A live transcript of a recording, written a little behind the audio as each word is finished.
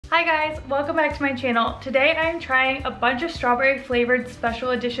Hi guys, welcome back to my channel. Today I am trying a bunch of strawberry flavored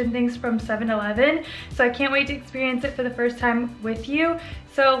special edition things from 7-Eleven. So I can't wait to experience it for the first time with you.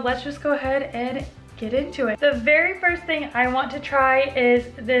 So let's just go ahead and get into it. The very first thing I want to try is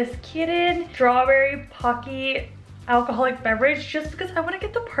this Kitten Strawberry Pocky alcoholic beverage, just because I want to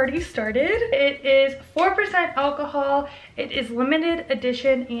get the party started. It is 4% alcohol, it is limited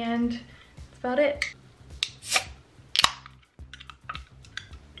edition, and that's about it.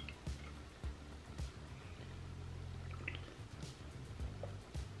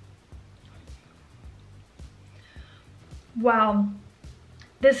 Wow,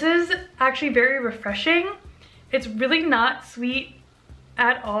 this is actually very refreshing. It's really not sweet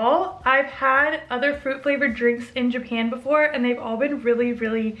at all. I've had other fruit flavored drinks in Japan before and they've all been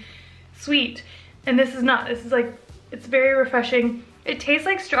really sweet. And this is not. This is like, it's very refreshing. It tastes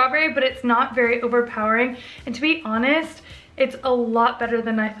like strawberry, but it's not very overpowering. And to be honest, it's a lot better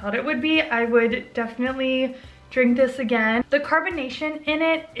than I thought it would be. I would definitely drink this again. The carbonation in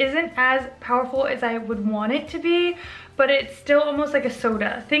it isn't as powerful as I would want it to be, but it's still almost like a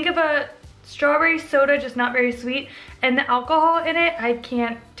soda. Think of a strawberry soda, just not very sweet. And the alcohol in it, I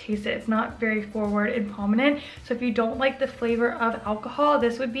can't taste it. It's not very forward and prominent. So if you don't like the flavor of alcohol,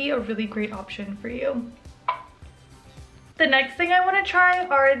 this would be a really great option for you. The next thing I want to try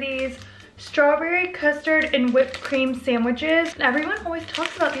are these strawberry custard and whipped cream sandwiches. Everyone always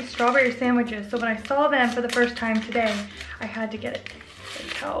talks about these strawberry sandwiches, so when I saw them for the first time today, I had to get it.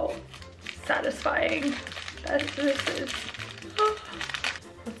 Look how satisfying that this is. Oh.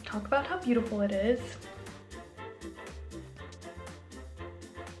 Let's talk about how beautiful it is.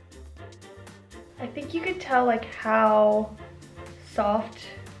 I think you could tell like how soft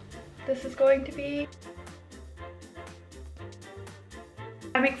this is going to be.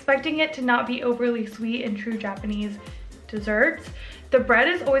 I'm expecting it to not be overly sweet in true Japanese desserts. The bread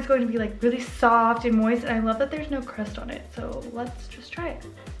is always going to be like really soft and moist, and I love that there's no crust on it. So let's just try it.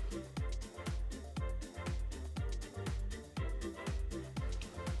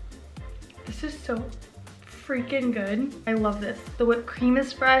 This is so freaking good. I love this. The whipped cream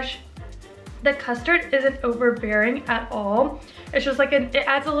is fresh. The custard isn't overbearing at all. It's just like it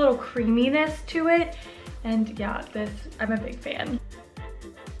adds a little creaminess to it. And yeah, I'm a big fan.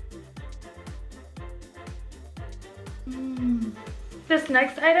 This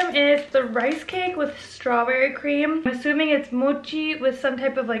next item is the rice cake with strawberry cream. I'm assuming it's mochi with some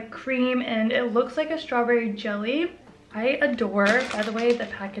type of like cream, and it looks like a strawberry jelly. I adore, by the way, the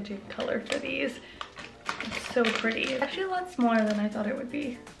packaging color for these. It's so pretty. It's actually a lot smaller than I thought it would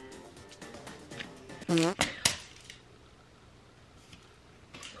be. I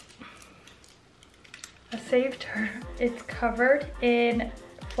saved her. It's covered in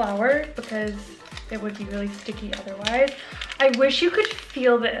flour because it would be really sticky otherwise. I wish you could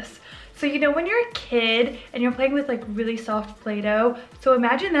feel this. So you know when you're a kid and you're playing with like really soft Play-Doh, so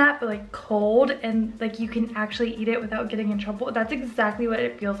imagine that but like cold, and like you can actually eat it without getting in trouble. That's exactly what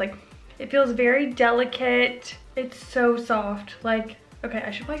it feels like. It feels very delicate. It's so soft. Like, okay, I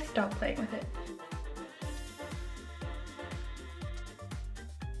should probably stop playing with it.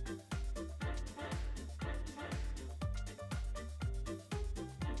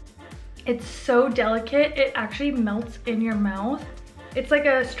 It's so delicate, it actually melts in your mouth. It's like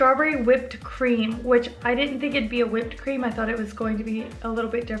a strawberry whipped cream, which I didn't think it'd be a whipped cream. I thought it was going to be a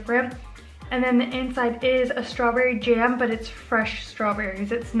little bit different. And then the inside is a strawberry jam, but it's fresh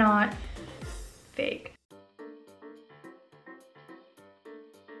strawberries. It's not fake.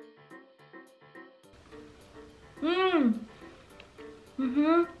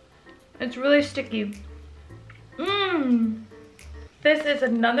 It's really sticky. This is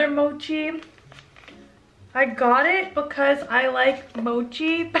another mochi. I got it because I like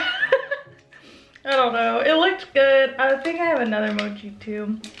mochi. I don't know, it looked good. I think I have another mochi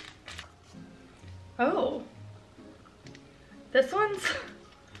too. Oh, this one's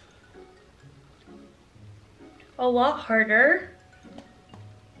a lot harder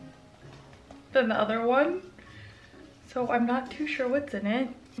than the other one, so I'm not too sure what's in it.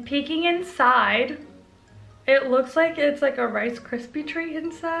 Peeking inside, it looks like it's like a Rice Krispie treat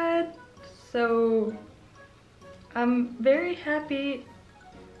inside, so I'm very happy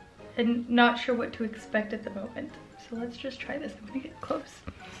and not sure what to expect at the moment. So let's just try this. I'm gonna get close.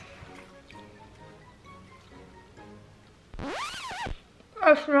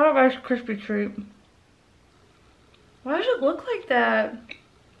 It's not a Rice Krispie treat. Why does it look like that?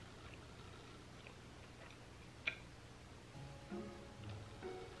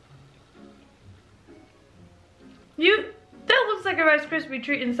 That looks like a Rice Krispie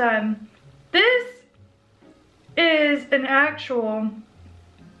treat inside. This is an actual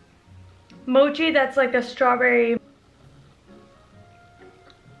mochi that's like a strawberry.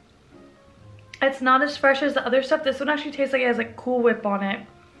 It's not as fresh as the other stuff. This one actually tastes like it has like Cool Whip on it.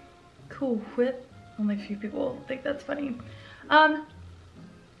 Cool Whip? Only a few people think that's funny.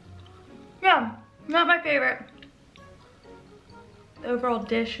 Yeah, not my favorite. The overall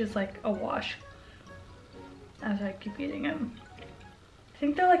dish is like a wash as I keep eating them. I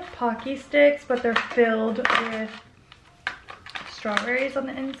think they're like Pocky sticks, but they're filled with strawberries on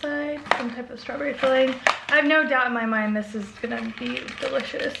the inside. Some type of strawberry filling. I have no doubt in my mind this is gonna be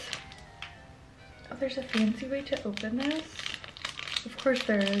delicious. Oh, there's a fancy way to open this? Of course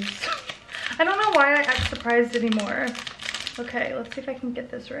there is. I don't know why I act surprised anymore. Okay, let's see if I can get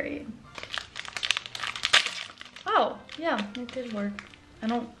this right. Oh, yeah, it did work. I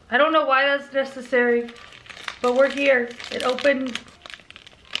don't know why that's necessary, but we're here. It opened.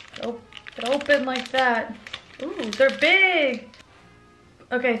 It opened like that. Ooh, they're big.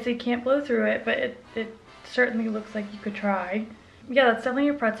 Okay, so you can't blow through it, but it certainly looks like you could try. Yeah, that's definitely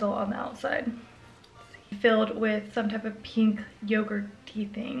a pretzel on the outside. Filled with some type of pink yogurt-y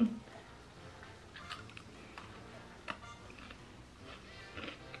thing.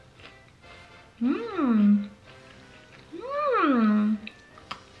 Mmm. Mmm.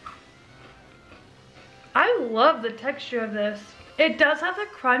 I love the texture of this. It does have the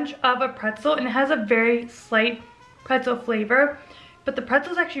crunch of a pretzel and it has a very slight pretzel flavor, but the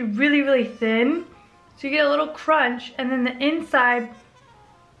pretzel is actually really, really thin. So you get a little crunch, and then the inside,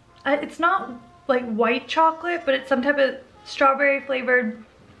 it's not like white chocolate, but it's some type of strawberry flavored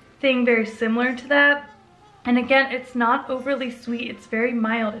thing very similar to that. And again, it's not overly sweet. It's very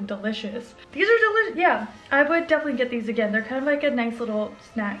mild and delicious. These are delicious. Yeah, I would definitely get these again. They're kind of like a nice little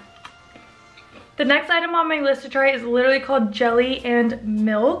snack. The next item on my list to try is literally called Jelly and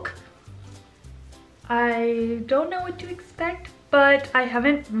Milk. I don't know what to expect, but I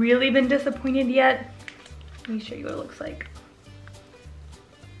haven't really been disappointed yet. Let me show you what it looks like.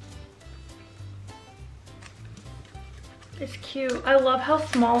 It's cute. I love how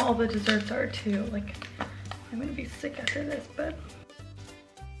small all the desserts are too. Like, I'm gonna be sick after this, but.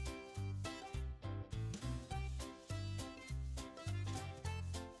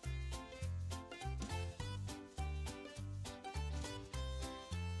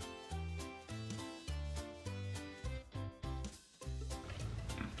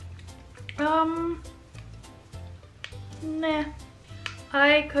 Nah.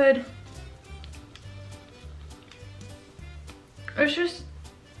 It's just,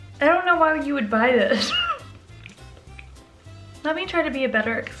 I don't know why you would buy this. Let me try to be a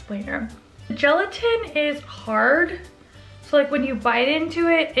better explainer. The gelatin is hard. So like when you bite into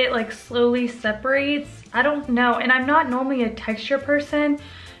it, it like slowly separates. I don't know, and I'm not normally a texture person,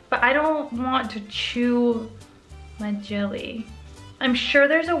 but I don't want to chew my jelly. I'm sure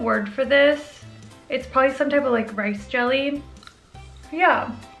there's a word for this. It's probably some type of like rice jelly.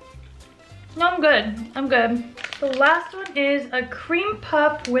 Yeah. No, I'm good. I'm good. The last one is a cream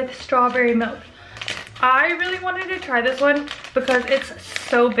puff with strawberry milk. I really wanted to try this one because it's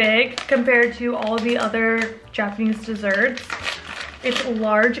so big compared to all the other Japanese desserts. It's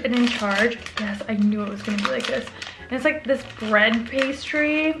large and in charge. Yes, I knew it was gonna be like this. And it's like this bread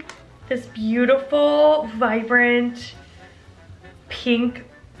pastry, this beautiful, vibrant, pink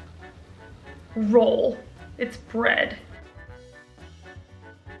roll. It's bread.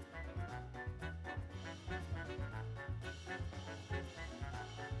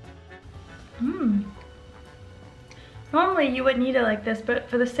 Normally you wouldn't eat it like this, but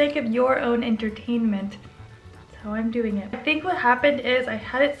for the sake of your own entertainment, that's how I'm doing it. I think what happened is I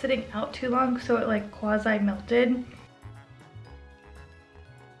had it sitting out too long, so it like quasi melted.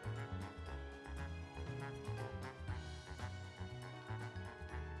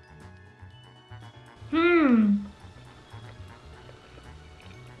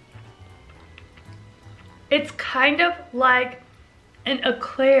 It's kind of like an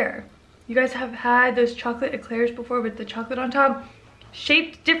eclair. You guys have had those chocolate eclairs before with the chocolate on top,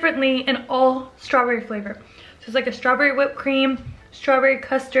 shaped differently and all strawberry flavor. So it's like a strawberry whipped cream, strawberry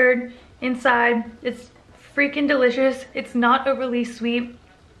custard inside. It's freaking delicious. It's not overly sweet,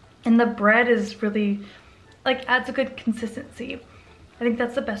 and the bread is really, like, adds a good consistency. I think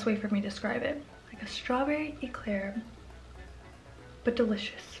that's the best way for me to describe it. Like a strawberry eclair, but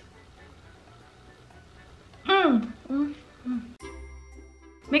delicious.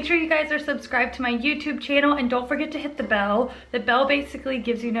 Make sure you guys are subscribed to my YouTube channel, and don't forget to hit the bell. The bell basically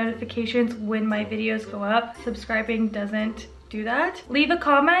gives you notifications when my videos go up. Subscribing doesn't do that. Leave a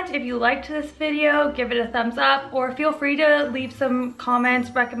comment if you liked this video, give it a thumbs up, or feel free to leave some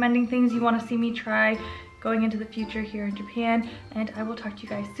comments recommending things you want to see me try going into the future here in Japan, and I will talk to you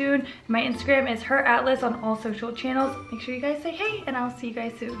guys soon. My Instagram is her.atlas on all social channels. Make sure you guys say hey, and I'll see you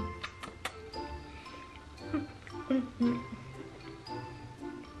guys soon.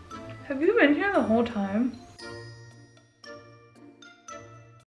 Have you been here the whole time?